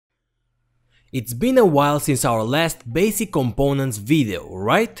It's been a while since our last basic components video,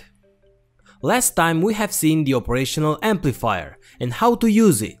 right? Last time we have seen the operational amplifier and how to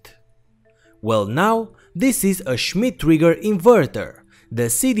use it. Well, now this is a Schmitt Trigger Inverter, the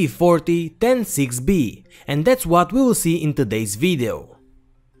CD40-106B, and that's what we will see in today's video.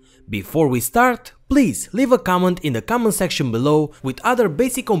 Before we start, please leave a comment in the comment section below with other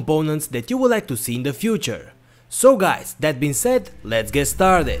basic components that you would like to see in the future. So guys, that being said, let's get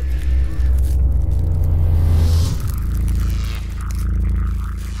started.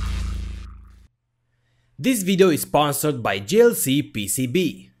 This video is sponsored by JLC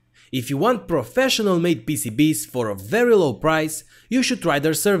PCB. If you want professional made PCBs for a very low price, you should try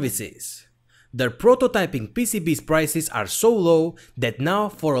their services. Their prototyping PCBs prices are so low that now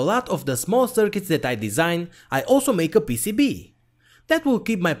for a lot of the small circuits that I design, I also make a PCB. That will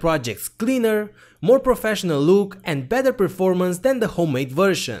keep my projects cleaner, more professional look and better performance than the homemade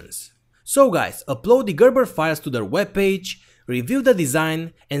versions. So guys, upload the Gerber files to their webpage, review the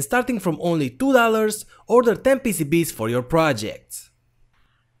design, and starting from only $2, order 10 PCBs for your projects.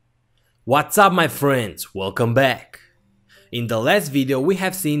 What's up my friends, welcome back. In the last video we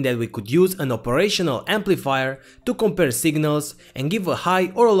have seen that we could use an operational amplifier to compare signals and give a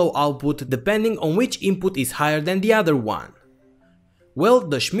high or a low output depending on which input is higher than the other one. Well,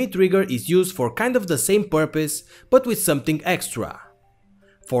 the Schmitt Trigger is used for kind of the same purpose but with something extra.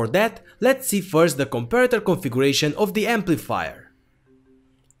 For that, let's see first the comparator configuration of the amplifier.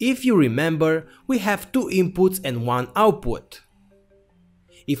 If you remember, we have two inputs and one output.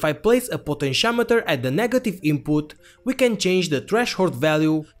 If I place a potentiometer at the negative input, we can change the threshold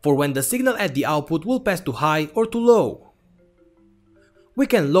value for when the signal at the output will pass to high or to low. We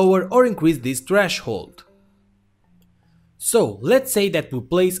can lower or increase this threshold. So let's say that we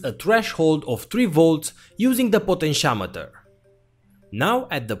place a threshold of 3 volts using the potentiometer. Now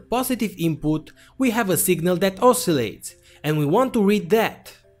at the positive input we have a signal that oscillates and we want to read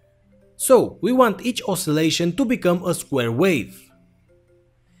that. So we want each oscillation to become a square wave.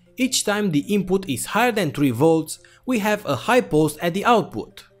 Each time the input is higher than 3 volts, we have a high pulse at the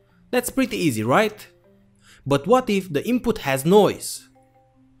output. That's pretty easy, right? But what if the input has noise?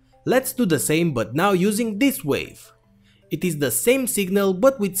 Let's do the same but now using this wave. It is the same signal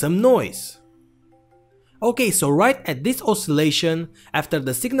but with some noise. Okay, so right at this oscillation, after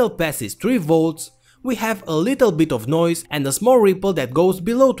the signal passes 3 volts, we have a little bit of noise and a small ripple that goes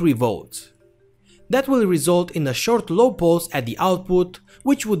below 3 volts. That will result in a short low pulse at the output,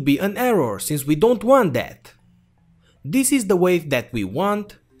 which would be an error since we don't want that. This is the wave that we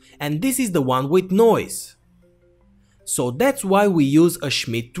want, and this is the one with noise. So that's why we use a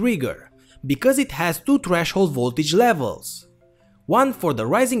Schmitt Trigger, because it has two threshold voltage levels. One for the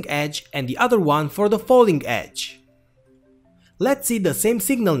rising edge and the other one for the falling edge. Let's see the same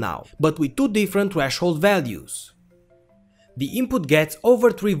signal now, but with two different threshold values. The input gets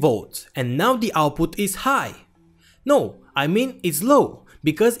over 3 volts and now the output is high. No, I mean it's low,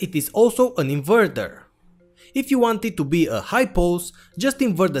 because it is also an inverter. If you want it to be a high pulse, just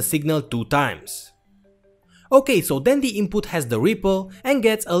invert the signal 2 times. Okay, so then the input has the ripple and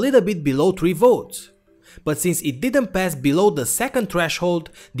gets a little bit below 3 volts. But since it didn't pass below the second threshold,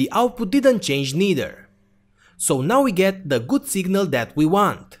 the output didn't change neither. So now we get the good signal that we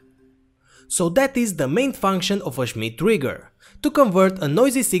want. So that is the main function of a Schmitt Trigger, to convert a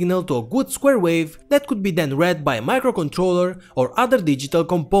noisy signal to a good square wave that could be then read by a microcontroller or other digital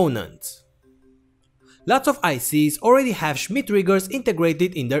components. Lots of ICs already have Schmitt Triggers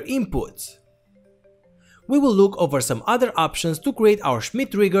integrated in their inputs. We will look over some other options to create our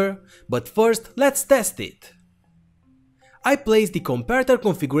Schmitt Trigger, but first let's test it. I placed the comparator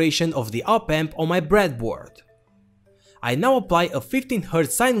configuration of the OpAmp on my breadboard. I now apply a 15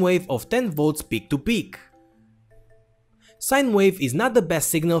 Hz sine wave of 10 volts peak to peak. Sine wave is not the best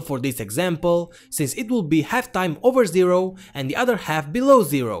signal for this example, since it will be half time over 0 and the other half below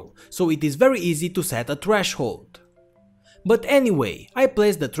 0, so it is very easy to set a threshold. But anyway, I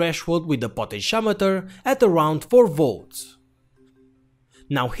placed the threshold with the potentiometer at around 4 volts.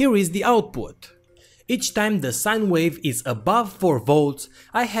 Now here is the output. Each time the sine wave is above 4 volts,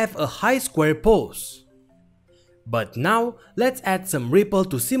 I have a high square pulse. But now let's add some ripple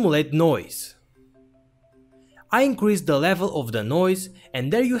to simulate noise. I increase the level of the noise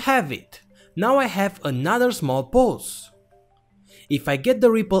and there you have it. Now I have another small pulse. If I get the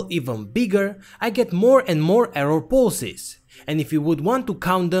ripple even bigger, I get more and more error pulses, and if you would want to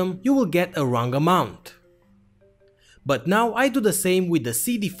count them, you will get a wrong amount. But now I do the same with the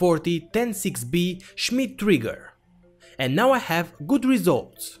CD40-106B Schmitt Trigger, and now I have good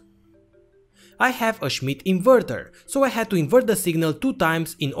results. I have a Schmitt inverter, so I had to invert the signal 2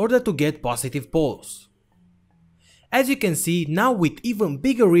 times in order to get positive poles. As you can see, now with even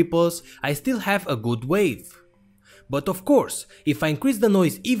bigger ripples, I still have a good wave. But of course, if I increase the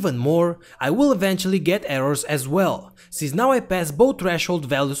noise even more, I will eventually get errors as well, since now I pass both threshold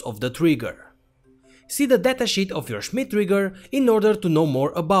values of the trigger. See the datasheet of your Schmitt trigger in order to know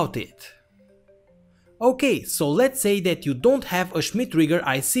more about it. Okay, so let's say that you don't have a Schmitt trigger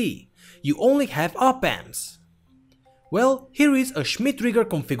IC, you only have OpAmps. Well, here is a Schmitt trigger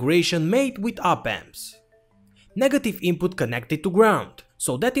configuration made with OpAmps. Negative input connected to ground,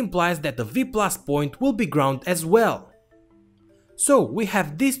 so that implies that the V+ point will be ground as well. So we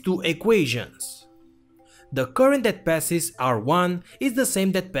have these two equations. The current that passes R1 is the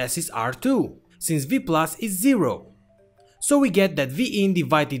same that passes R2, since V+ is 0. So we get that Vin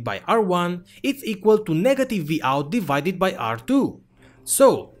divided by R1 is equal to negative Vout divided by R2.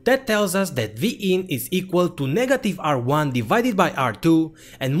 So that tells us that Vin is equal to negative R1 divided by R2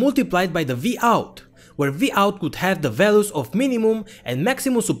 and multiplied by the Vout, where Vout could have the values of minimum and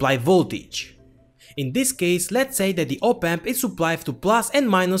maximum supply voltage. In this case, let's say that the OpAmp is supplied to plus and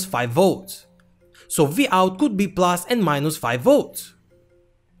minus 5 volts. So Vout could be plus and minus 5 volts.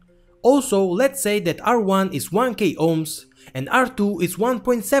 Also, let's say that R1 is 1k ohms and R2 is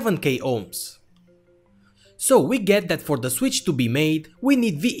 1.7k ohms. So we get that for the switch to be made, we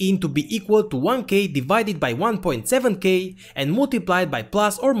need Vin to be equal to 1k divided by 1.7k and multiplied by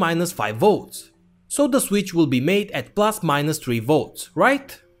plus or minus 5 volts. So the switch will be made at plus minus 3 volts,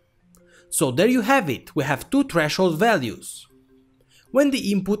 right? So there you have it, we have two threshold values. When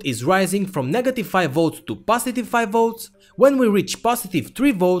the input is rising from negative 5 volts to positive 5 volts, when we reach positive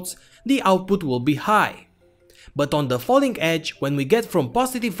 3 volts, the output will be high. But on the falling edge, when we get from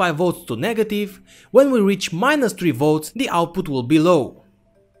positive 5 volts to negative, when we reach minus 3 volts, the output will be low.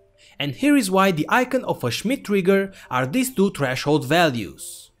 And here is why the icon of a Schmitt trigger are these two threshold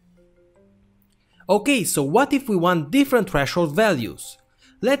values. Okay, so what if we want different threshold values?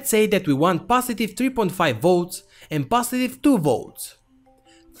 Let's say that we want positive 3.5 volts and positive 2 volts.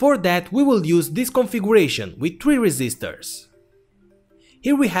 For that, we will use this configuration with 3 resistors.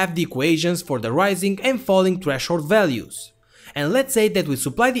 Here we have the equations for the rising and falling threshold values, and let's say that we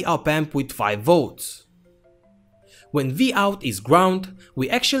supply the OpAmp with 5 volts. When Vout is ground, we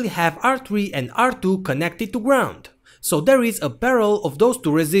actually have R3 and R2 connected to ground, so there is a parallel of those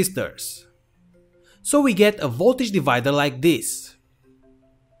two resistors. So we get a voltage divider like this.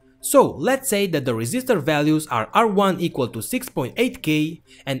 So let's say that the resistor values are R1 equal to 6.8k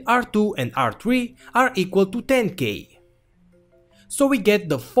and R2 and R3 are equal to 10k. So we get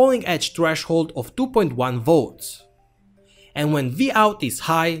the falling edge threshold of 2.1 volts. And when Vout is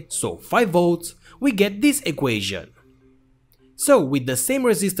high, so 5 volts, we get this equation. So with the same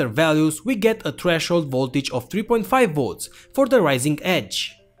resistor values, we get a threshold voltage of 3.5 volts for the rising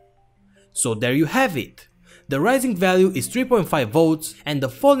edge. So there you have it. The rising value is 3.5 volts and the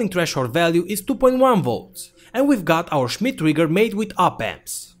falling threshold value is 2.1 volts. And we've got our Schmitt trigger made with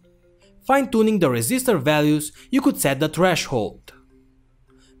OpAmps. Fine-tuning the resistor values, you could set the threshold.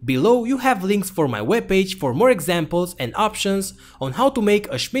 Below you have links for my webpage for more examples and options on how to make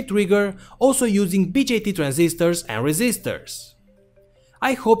a Schmitt trigger also using BJT transistors and resistors.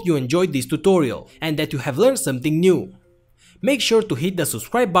 I hope you enjoyed this tutorial and that you have learned something new. Make sure to hit the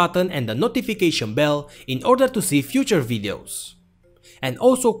subscribe button and the notification bell in order to see future videos. And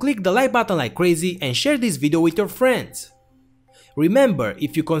also click the like button like crazy and share this video with your friends. Remember,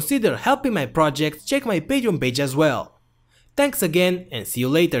 if you consider helping my project, check my Patreon page as well. Thanks again and see you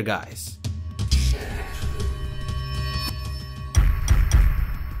later, guys.